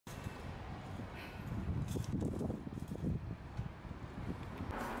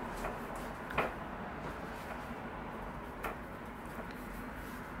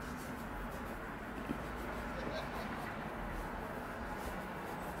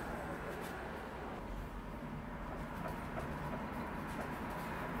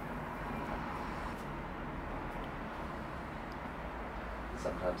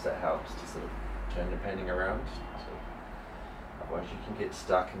sometimes that helps to sort of turn the painting around. So otherwise you can get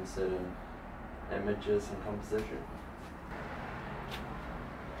stuck in certain images and composition.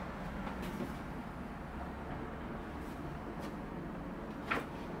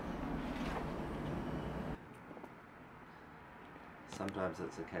 Sometimes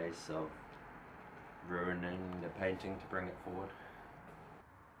it's a case of ruining the painting to bring it forward.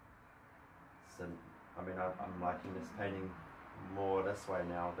 So, I mean, I'm liking this painting more this way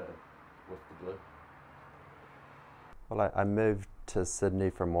now with the blue. Well, I moved to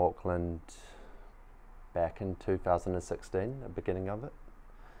Sydney from Auckland back in 2016, the beginning of it.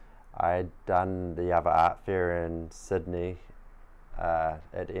 I'd done the other art fair in Sydney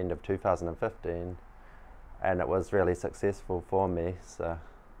at the end of 2015, and it was really successful for me. So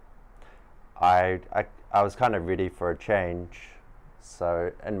I was kind of ready for a change.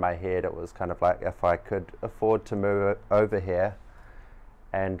 So in my head it was kind of like, if I could afford to move over here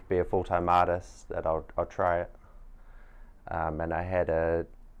and be a full-time artist, that I'll try it. And I had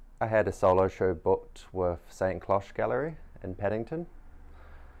a solo show booked with St. Cloche Gallery in Paddington.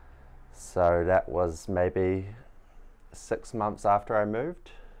 So that was maybe 6 months after I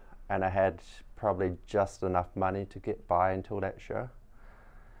moved, and I had probably just enough money to get by until that show.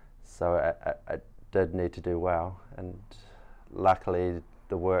 So I did need to do well, and luckily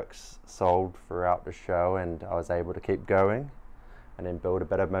the works sold throughout the show and I was able to keep going and then build a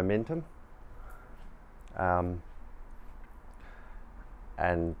bit of momentum.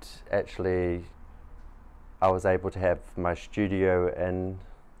 And actually I was able to have my studio in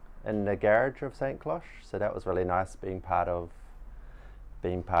the garage of St. Cloche, so that was really nice, being part of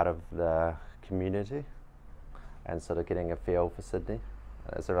the community and sort of getting a feel for Sydney.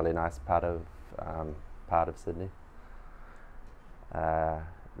 It's a really nice part of Sydney.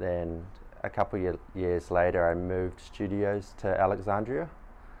 Then a couple of years later I moved studios to Alexandria,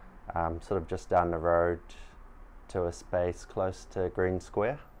 sort of just down the road to a space close to Green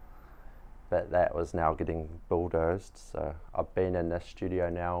Square, but that was now getting bulldozed. So I've been in this studio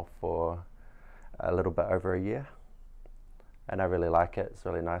now for a little bit over a year, and I really like it. It's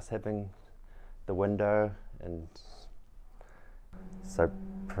really nice having the window. And so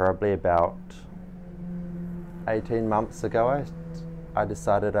probably about 18 months ago I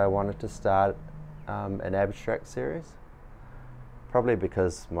decided I wanted to start an abstract series, probably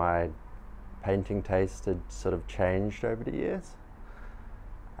because my painting taste had sort of changed over the years.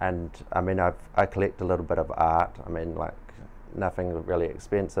 And I mean, I collect a little bit of art. I mean, like, nothing really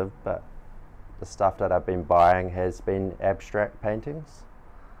expensive, but the stuff that I've been buying has been abstract paintings.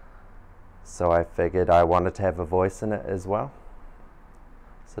 So I figured I wanted to have a voice in it as well.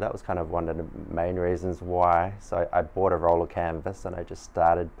 So that was kind of one of the main reasons why. So I bought a roll of canvas and I just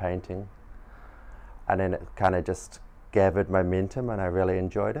started painting. And then it kind of just gathered momentum and I really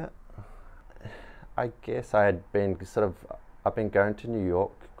enjoyed it. I guess I've been going to New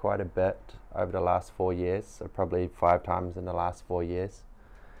York quite a bit over the last 4 years, so probably 5 times in the last 4 years.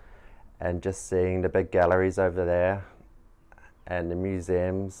 And just seeing the big galleries over there and the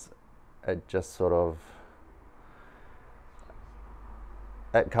museums, it just sort of,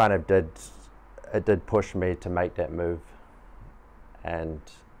 it kind of did push me to make that move. And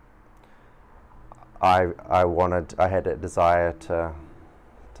I had a desire to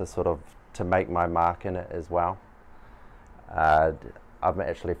sort of to make my mark in it as well. I'm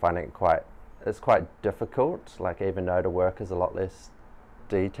actually finding it's quite difficult, like, even though the work is a lot less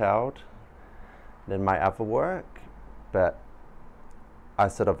detailed than my other work, but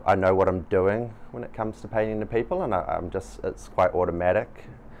I know what I'm doing when it comes to painting the people, and it's quite automatic,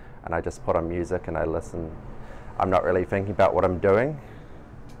 and I just put on music and I listen. I'm not really thinking about what I'm doing,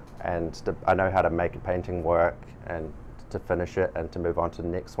 and I know how to make a painting work and to finish it and to move on to the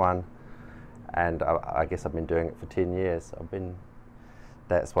next one. And I guess I've been doing it for 10 years.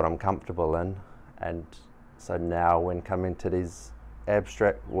 That's what I'm comfortable in. And so now when coming to these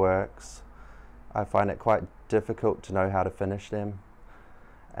abstract works, I find it quite difficult to know how to finish them.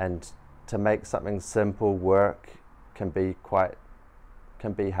 And to make something simple work can be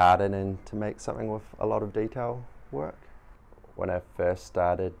harder than to make something with a lot of detail work. When I first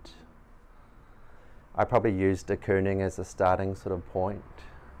started, I probably used de Kooning as a starting sort of point.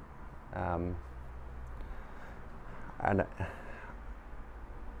 And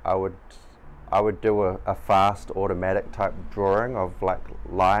I would do a fast automatic type drawing of like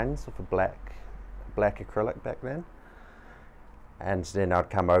lines with a black acrylic back then, and then I'd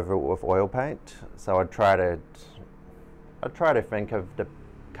come over it with oil paint. So I'd try to think of the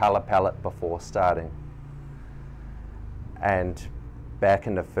color palette before starting. And back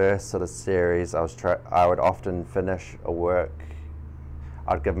in the first sort of series, I would often finish a work.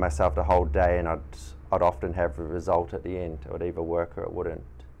 I'd give myself the whole day, and I'd often have a result at the end. It would either work or it wouldn't.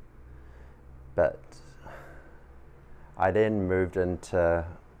 But I then moved into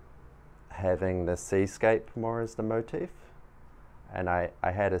having the seascape more as the motif, and I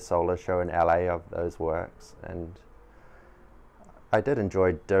had a solo show in LA of those works, and I did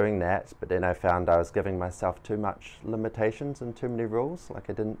enjoy doing that, but then I found I was giving myself too much limitations and too many rules. Like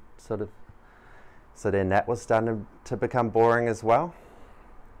I didn't sort of, so then that was starting to become boring as well.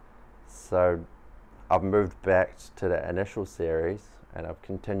 So I've moved back to the initial series, and I've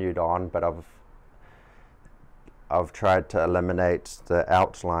continued on, but I've tried to eliminate the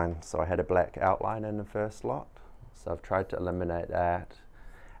outline. So I had a black outline in the first lot, so I've tried to eliminate that,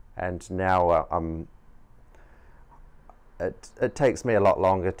 and now it takes me a lot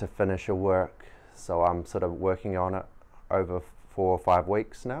longer to finish a work, so I'm sort of working on it over 4 or 5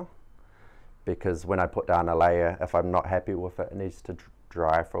 weeks now, because when I put down a layer, if I'm not happy with it, it needs to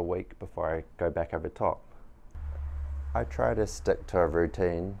dry for a week before I go back over top. I try to stick to a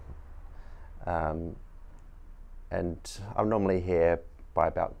routine, and I'm normally here by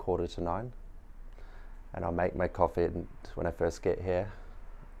about 8:45, and I'll make my coffee when I first get here.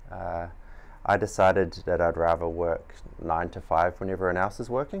 I decided that I'd rather work 9 to 5 when everyone else is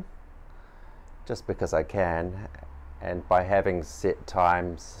working, just because I can, and by having set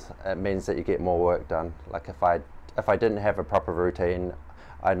times, it means that you get more work done. Like if I didn't have a proper routine,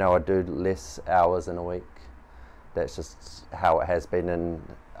 I know I'd do less hours in a week. That's just how it has been in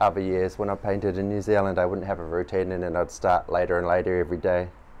other years. When I painted in New Zealand, I wouldn't have a routine, and then I'd start later and later every day,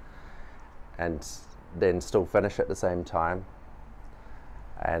 and then still finish at the same time.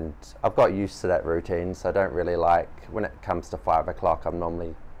 And I've got used to that routine, so I don't really like, when it comes to 5 o'clock, I'm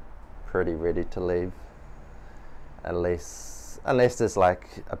normally pretty ready to leave, unless there's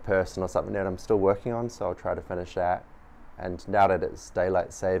like a person or something that I'm still working on, so I'll try to finish that. And now that it's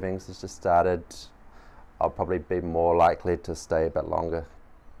daylight savings has just started, I'll probably be more likely to stay a bit longer,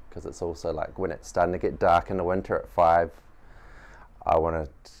 because it's also like when it's starting to get dark in the winter at 5, I want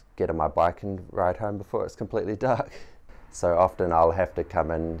to get on my bike and ride home before it's completely dark. So often I'll have to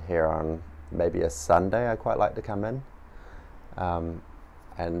come in here on maybe a Sunday. I quite like to come in,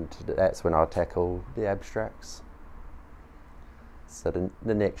 and that's when I'll tackle the abstracts. So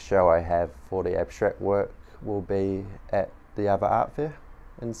the next show I have for the abstract work will be at the Other Art Fair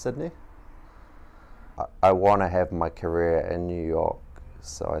in Sydney. I want to have my career in New York,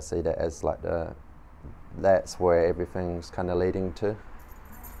 so I see that as like that's where everything's kind of leading to.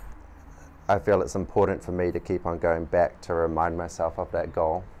 I feel it's important for me to keep on going back to remind myself of that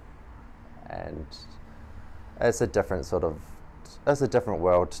goal, and it's a different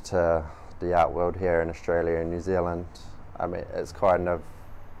world to the art world here in Australia and New Zealand. I mean, it kind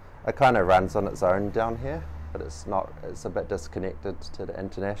of runs on its own down here, but it's a bit disconnected to the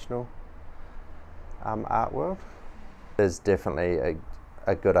international art world. It's definitely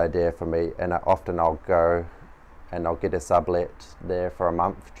a good idea for me, and often I'll go and I'll get a sublet there for a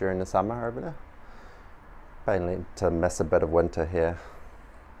month during the summer over there, mainly to miss a bit of winter here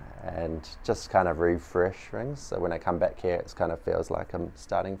and just kind of refresh things. So when I come back here, it kind of feels like I'm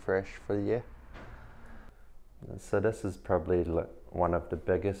starting fresh for the year. So this is probably one of the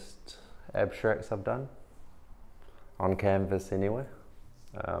biggest abstracts I've done on canvas anyway.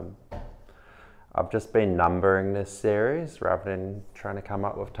 I've just been numbering this series rather than trying to come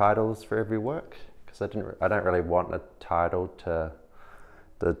up with titles for every work, because I don't really want a title to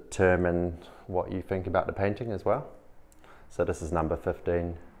determine what you think about the painting as well. So this is number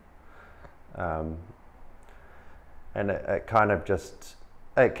 15, and it kind of just,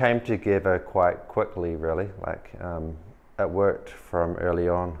 it came together quite quickly really. Like it worked from early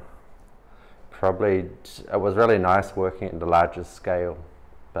on. Probably it was really nice working at the largest scale,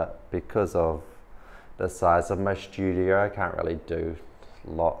 but because of the size of my studio, I can't really do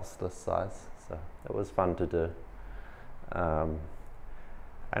lots this size. So it was fun to do,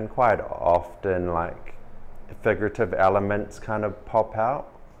 and quite often like figurative elements kind of pop out,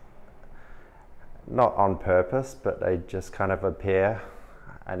 not on purpose, but they just kind of appear,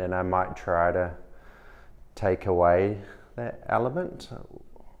 and then I might try to take away that element,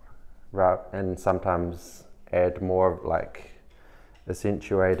 and sometimes add more, like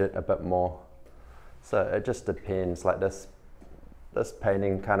accentuate it a bit more. So it just depends. Like this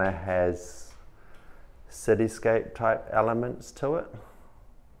painting kind of has cityscape type elements to it,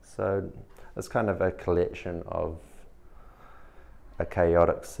 so it's kind of a collection of a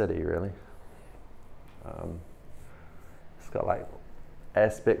chaotic city really. It's got like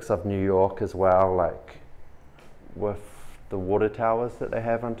aspects of New York as well, like with the water towers that they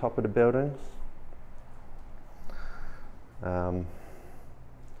have on top of the buildings.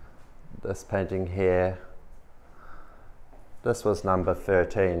 this painting here, this was number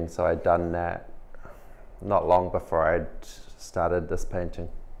 13, so I'd done that not long before I'd started this painting.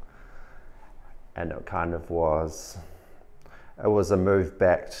 And it kind of was, it was a move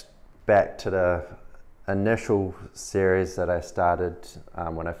back to the initial series that I started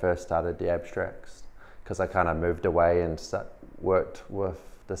when I first started the abstracts, because I kind of moved away and worked with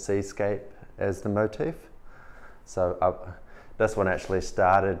the seascape as the motif. So this one actually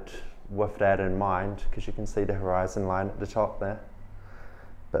started with that in mind, because you can see the horizon line at the top there.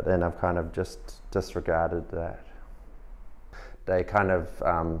 But then I've kind of just disregarded that. They kind of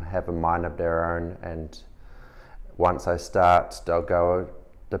have a mind of their own, and once I start,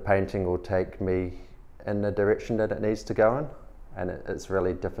 the painting will take me in the direction that it needs to go in, and it's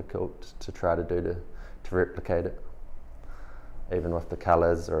really difficult to try to replicate it. Even with the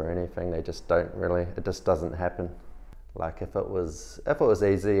colours or anything, they just don't really, it just doesn't happen. Like if it was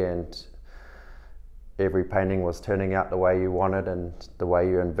easy and every painting was turning out the way you wanted and the way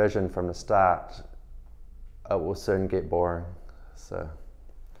you envisioned from the start, it will soon get boring. So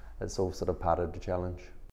it's all sort of part of the challenge.